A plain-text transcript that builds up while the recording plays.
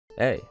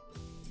Hey,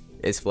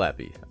 it's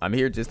Flappy. I'm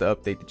here just to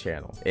update the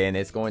channel, and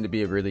it's going to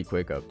be a really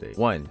quick update.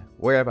 1.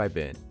 Where have I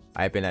been?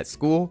 I've been at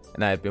school,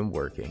 and I've been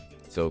working.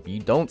 So if you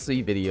don't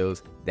see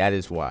videos, that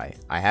is why.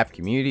 I have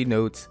community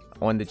notes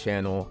on the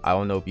channel. I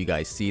don't know if you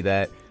guys see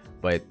that,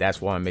 but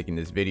that's why I'm making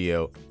this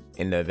video.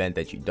 In the event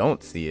that you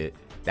don't see it,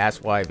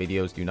 that's why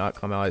videos do not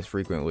come out as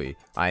frequently.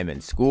 I am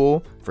in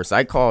school for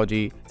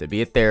psychology to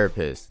be a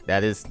therapist.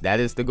 That is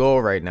the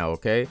goal right now,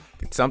 okay?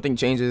 If something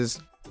changes,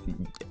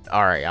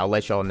 all right, I'll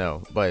let y'all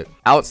know. But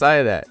outside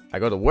of that, I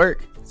go to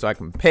work so I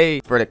can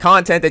pay for the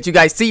content that you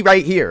guys see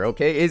right here,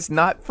 okay? It's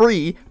not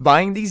free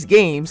buying these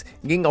games,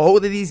 getting a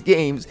hold of these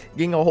games,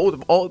 getting a hold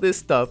of all this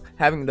stuff,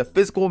 having the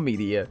physical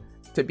media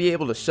to be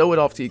able to show it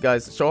off to you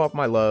guys, to show off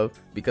my love,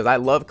 because I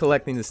love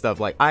collecting this stuff.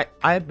 Like I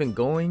have been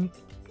going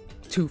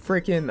to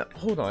freaking,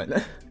 hold on.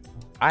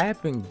 I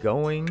have been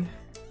going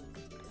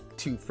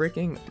to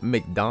freaking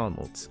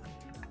McDonald's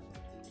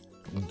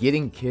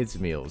getting kids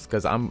meals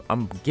because I'm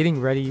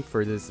getting ready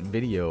for this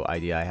video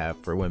idea I have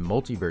for when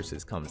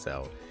Multiverses comes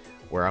out,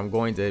 where I'm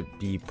going to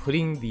be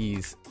putting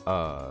these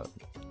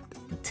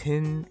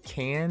tin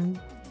can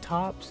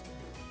tops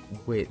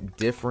with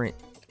different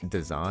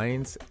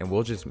designs, and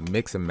we'll just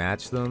mix and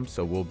match them,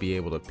 so we'll be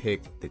able to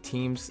pick the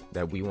teams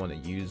that we want to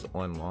use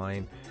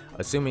online,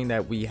 assuming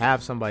that we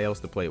have somebody else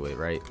to play with,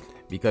 right?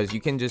 Because you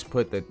can just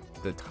put the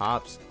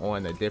tops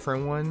on a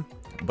different one,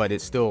 but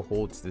it still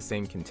holds the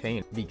same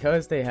container.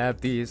 Because they have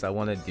these, I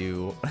want to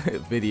do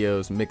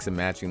videos mix and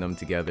matching them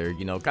together,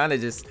 you know, kind of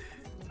just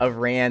a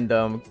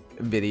random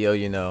video,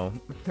 you know,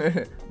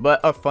 but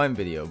a fun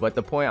video. But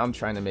the point I'm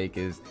trying to make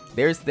is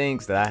there's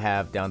things that I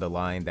have down the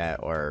line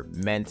that are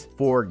meant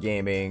for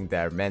gaming,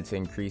 that are meant to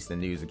increase the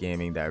news of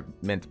gaming, that are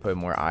meant to put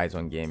more eyes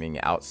on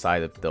gaming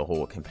outside of the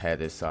whole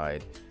competitive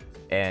side.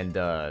 And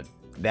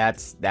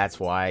that's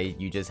why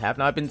you just have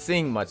not been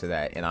seeing much of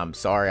that, and I'm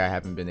sorry I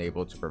haven't been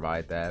able to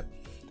provide that.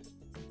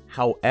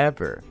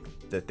 However,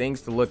 the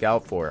things to look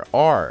out for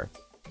are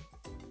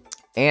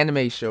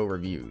anime show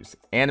reviews,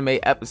 anime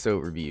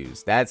episode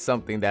reviews. That's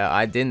something that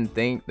I didn't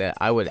think that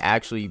I would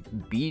actually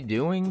be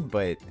doing,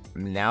 but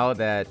now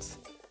that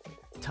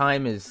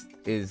time is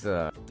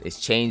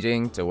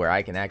changing to where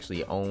I can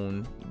actually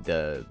own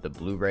the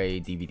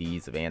Blu-ray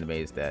DVDs of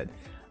animes that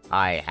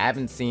I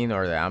haven't seen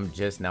or that I'm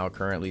just now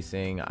currently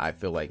seeing, I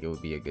feel like it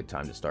would be a good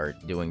time to start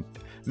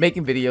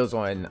making videos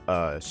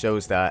on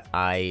shows that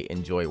I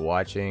enjoy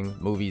watching,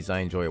 movies I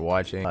enjoy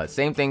watching.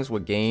 Same things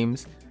with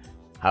games.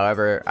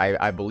 However,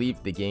 I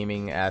believe the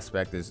gaming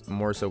aspect is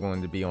more so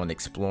going to be on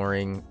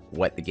exploring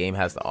what the game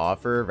has to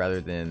offer rather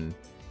than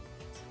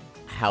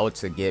how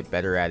to get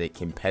better at it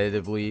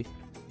competitively,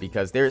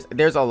 because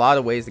there's a lot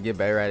of ways to get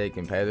better at it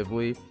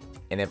competitively,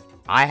 and if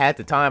I had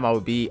the time, I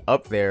would be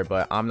up there,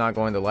 but I'm not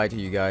going to lie to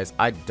you guys,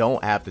 I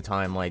don't have the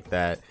time like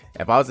that.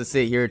 If I was to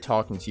sit here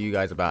talking to you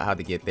guys about how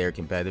to get there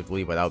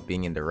competitively without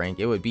being in the rank,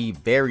 it would be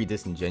very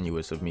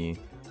disingenuous of me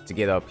to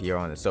get up here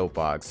on the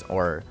soapbox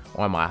or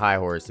on my high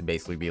horse to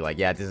basically be like,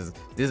 yeah, this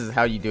is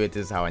how you do it,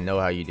 this is how I know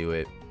how you do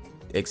it,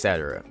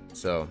 etc.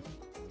 So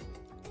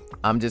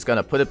I'm just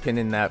gonna put a pin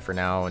in that for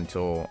now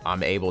until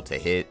I'm able to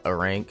hit a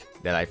rank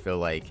that I feel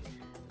like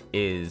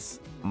is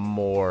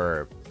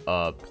more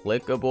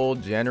applicable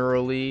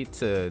generally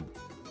to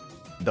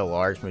the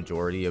large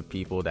majority of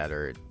people that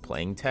are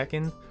playing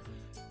Tekken,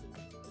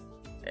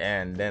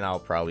 and then I'll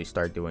probably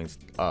start doing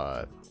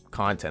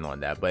content on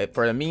that. But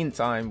for the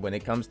meantime, when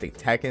it comes to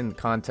Tekken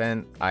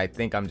content, I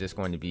think I'm just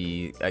going to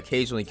be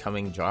occasionally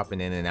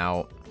dropping in and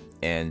out,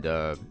 and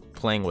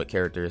playing with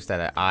characters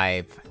that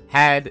I've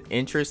had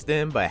interest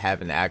in but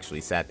haven't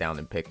actually sat down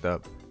and picked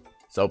up.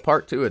 So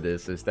part 2 of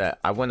this is that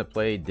I want to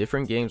play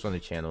different games on the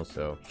channel.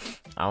 So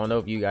I don't know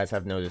if you guys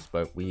have noticed,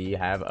 but we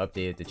have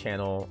updated the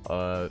channel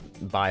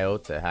bio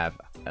to have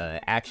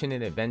action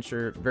and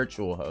adventure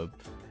virtual hub,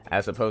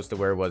 as opposed to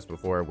where it was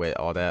before with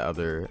all that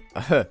other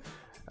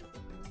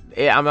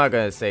yeah, I'm not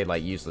gonna say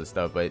like useless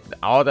stuff, but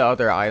all the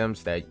other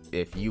items that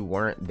if you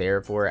weren't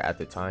there for at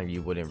the time,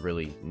 you wouldn't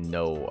really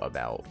know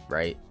about,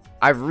 right?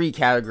 I've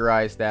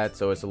recategorized that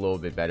so it's a little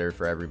bit better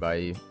for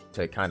everybody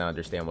to kind of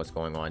understand what's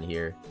going on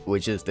here,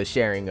 which is the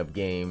sharing of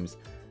games,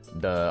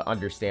 the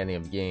understanding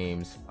of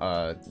games,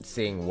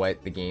 seeing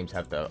what the games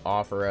have to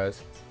offer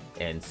us,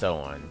 and so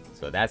on.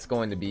 So that's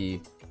going to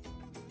be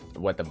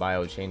what the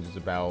bio change is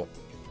about.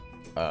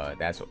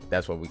 That's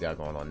what we got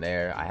going on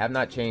there. I have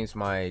not changed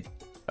my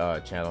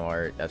channel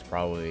art. That's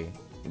probably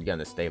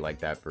gonna stay like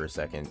that for a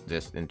second,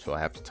 just until I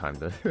have the time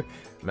to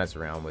mess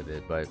around with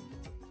it. But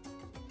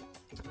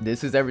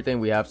this is everything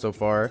we have so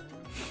far.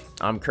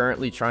 I'm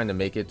currently trying to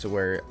make it to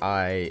where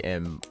I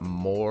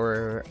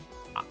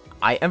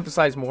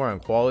emphasize more on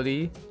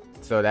quality,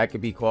 so that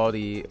could be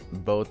quality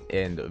both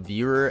in the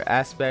viewer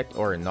aspect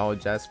or in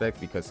knowledge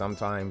aspect, because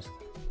sometimes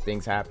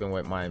things happen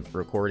with my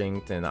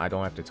recording and I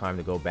don't have the time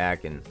to go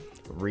back and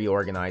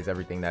reorganize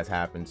everything that's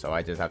happened, so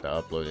I just have to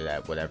upload it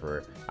at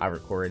whatever I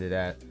recorded it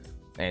at,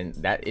 and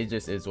that it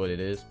just is what it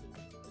is.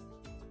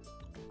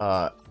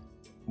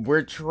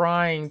 We're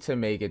trying to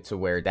make it to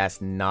where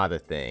that's not a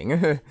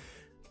thing.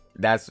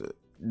 That's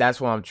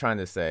that's what I'm trying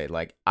to say.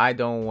 Like, I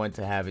don't want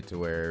to have it to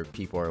where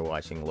people are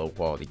watching low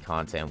quality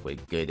content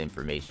with good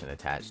information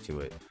attached to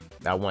it.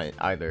 I want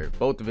either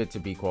both of it to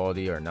be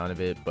quality or none of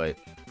it, but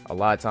a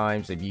lot of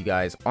times if you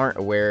guys aren't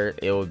aware,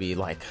 it will be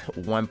like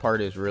one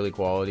part is really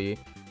quality,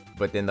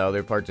 but then the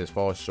other part just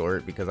falls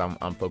short because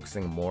I'm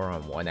focusing more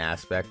on one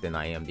aspect than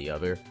I am the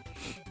other.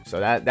 So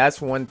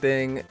that's one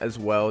thing as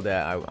well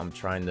that I'm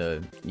trying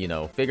to, you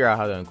know, figure out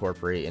how to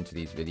incorporate into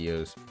these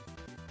videos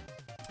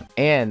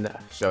and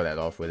show that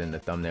off within the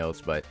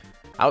thumbnails. But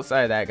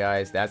outside of that,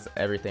 guys, that's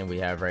everything we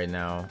have right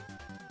now.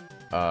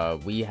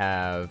 We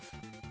have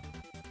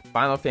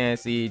Final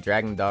Fantasy,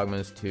 Dragon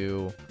Dogmas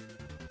 2,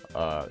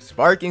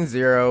 Sparking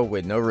Zero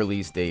with no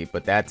release date,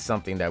 but that's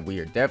something that we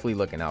are definitely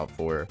looking out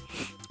for.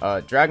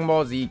 Dragon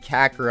Ball Z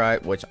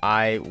Kakarot, which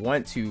I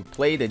want to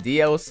play the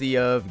DLC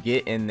of,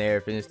 get in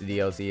there, finish the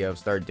DLC of,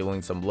 start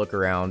doing some look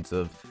arounds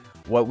of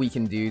what we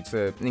can do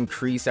to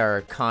increase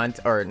our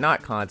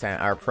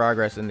our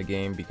progress in the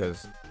game,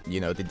 because you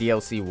know the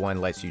DLC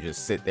one lets you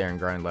just sit there and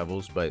grind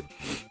levels, but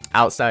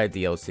outside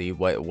DLC,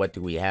 what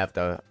do we have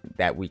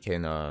that we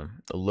can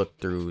look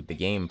through the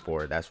game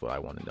for? That's what I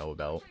want to know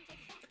about.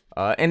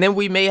 And then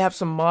we may have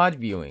some mod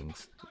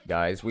viewings,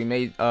 guys. We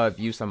may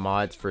view some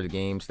mods for the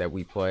games that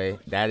we play.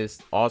 That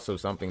is also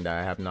something that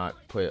I have not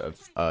put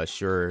a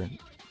sure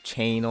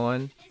chain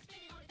on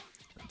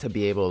to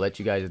be able to let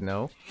you guys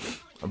know,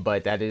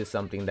 but that is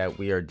something that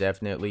we are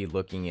definitely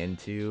looking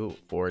into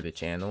for the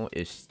channel.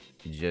 It's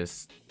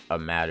just a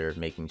matter of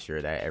making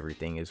sure that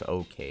everything is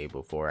okay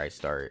before I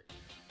start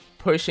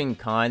pushing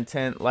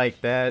content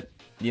like that.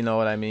 You know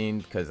what I mean?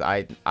 Because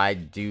I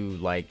do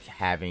like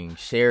having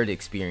shared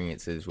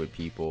experiences with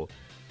people,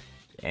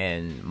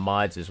 and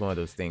mods is one of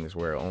those things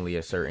where only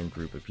a certain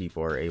group of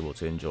people are able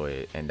to enjoy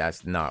it, and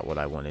that's not what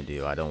I want to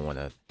do. I don't want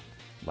to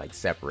like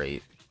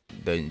separate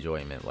the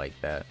enjoyment like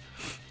that.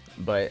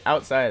 But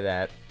outside of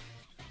that,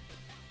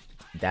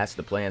 that's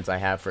the plans I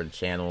have for the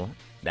channel.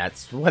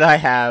 That's what I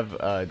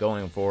have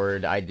going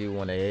forward. I do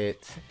want to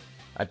hit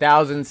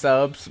 1,000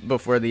 subs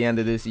before the end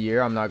of this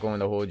year. I'm not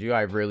going to hold you.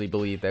 I really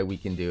believe that we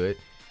can do it.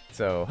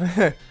 So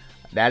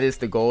that is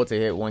the goal, to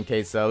hit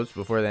 1K subs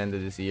before the end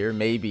of this year.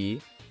 Maybe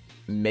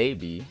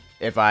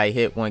if I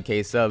hit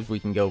 1K subs, we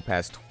can go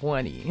past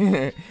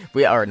 20.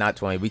 We are not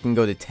 20. We can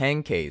go to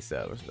 10K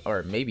subs,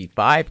 or maybe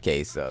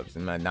 5K subs.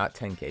 Not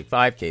 10K,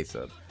 5K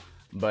subs.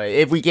 But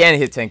if we can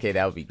hit 10K,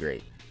 that would be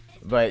great.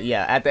 But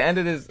yeah, at the end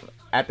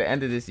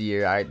of this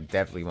year, I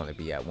definitely want to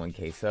be at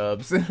 1K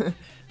subs.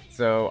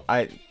 So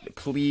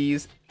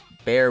please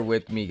bear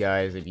with me,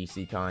 guys, if you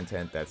see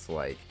content that's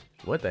like,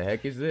 what the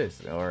heck is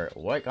this, or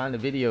what kind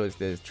of video is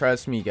this?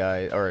 Trust me,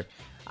 guys, or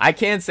I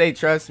can't say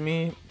trust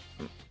me.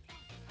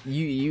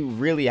 You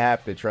really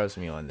have to trust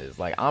me on this.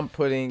 Like, I'm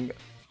putting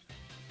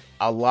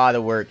a lot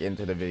of work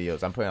into the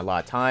videos. I'm putting a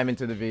lot of time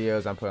into the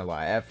videos. I'm putting a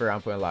lot of effort.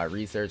 I'm putting a lot of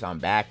research. I'm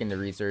back into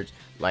research.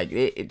 Like,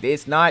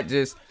 it's not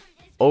just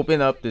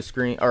open up the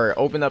screen or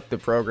open up the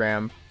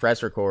program,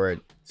 press record,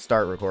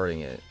 start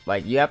recording it.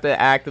 Like, you have to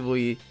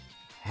actively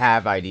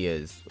have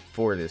ideas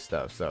for this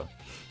stuff. So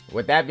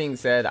with that being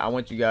said, I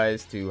want you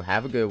guys to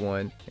have a good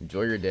one,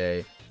 enjoy your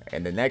day,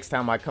 and the next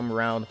time I come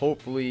around,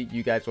 hopefully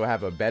you guys will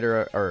have a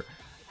better, or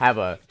have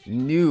a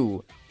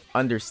new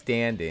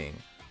understanding,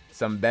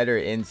 some better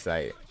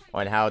insight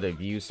on how to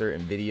view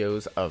certain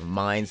videos of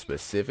mine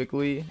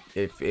specifically,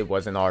 if it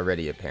wasn't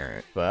already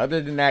apparent. But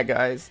other than that,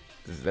 guys,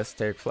 this is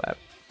Esoteric Flap,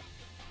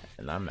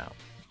 and I'm out.